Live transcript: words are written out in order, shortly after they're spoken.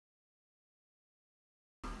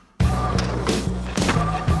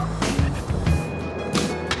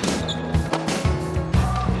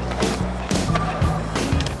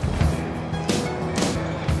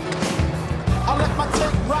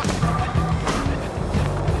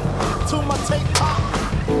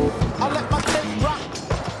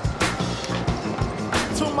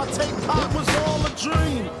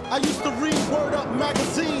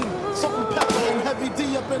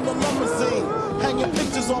in the limousine, hanging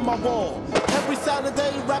pictures on my wall. Every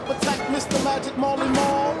Saturday, rap attack, Mr. Magic Marley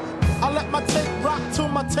Marl. I let my tape rock till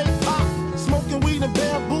my tape pop. Smoking weed and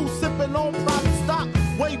bamboo, sipping on private stock.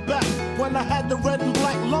 Way back when I had the red and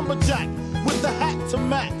black lumberjack with the hat to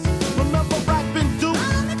match. Remember rapping Duke?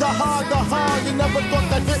 The hard. You never thought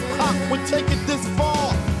that hip hop would take it this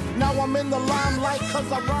far. Now I'm in the limelight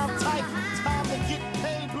cause I rhyme